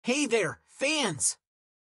Hey there, fans!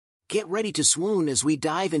 Get ready to swoon as we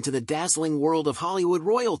dive into the dazzling world of Hollywood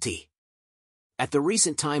royalty. At the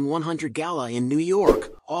recent Time 100 Gala in New York,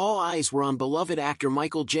 all eyes were on beloved actor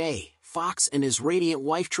Michael J. Fox and his radiant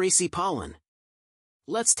wife Tracy.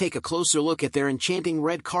 Let's take a closer look at their enchanting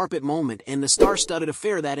red carpet moment and the star-studded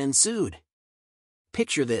affair that ensued.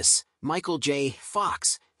 Picture this: Michael J.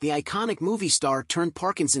 Fox, the iconic movie star turned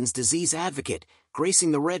Parkinson's disease advocate,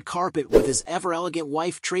 gracing the red carpet with his ever-elegant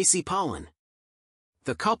wife Tracy.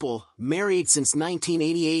 The couple, married since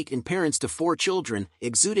 1988 and parents to 4 children,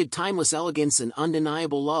 exuded timeless elegance and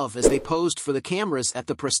undeniable love as they posed for the cameras at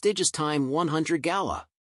the prestigious Time 100 Gala.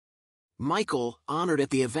 Michael, honored at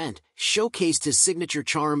the event, showcased his signature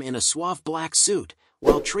charm in a suave black suit,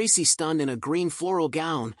 while Tracy stunned in a green floral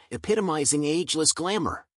gown, epitomizing ageless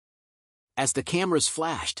glamour. As the cameras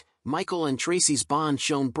flashed, Michael and Tracy's bond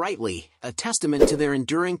shone brightly, a testament to their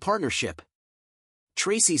enduring partnership.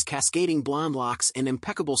 Tracy's cascading blonde locks and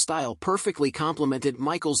impeccable style perfectly complemented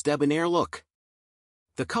Michael's debonair look.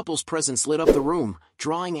 The couple's presence lit up the room,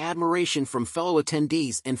 drawing admiration from fellow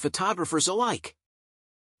attendees and photographers alike.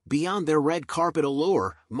 Beyond their red carpet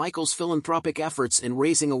allure, Michael's philanthropic efforts in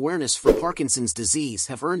raising awareness for Parkinson's disease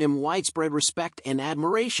have earned him widespread respect and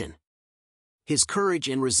admiration. His courage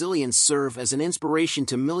and resilience serve as an inspiration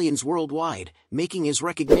to millions worldwide, making his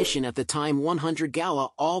recognition at the Time 100 Gala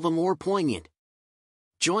all the more poignant.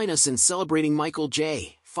 Join us in celebrating Michael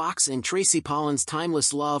J. Fox and Tracy Pollan's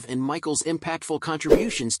timeless love and Michael's impactful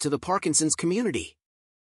contributions to the Parkinson's community.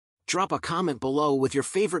 Drop a comment below with your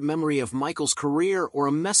favorite memory of Michael's career or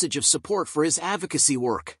a message of support for his advocacy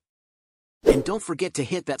work. And don't forget to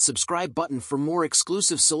hit that subscribe button for more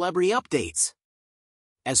exclusive celebrity updates.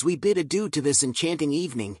 As we bid adieu to this enchanting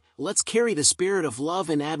evening, let's carry the spirit of love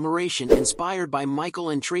and admiration inspired by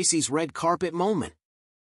Michael and Tracy's red carpet moment.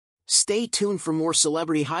 Stay tuned for more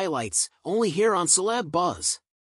celebrity highlights, only here on Celeb Buzz.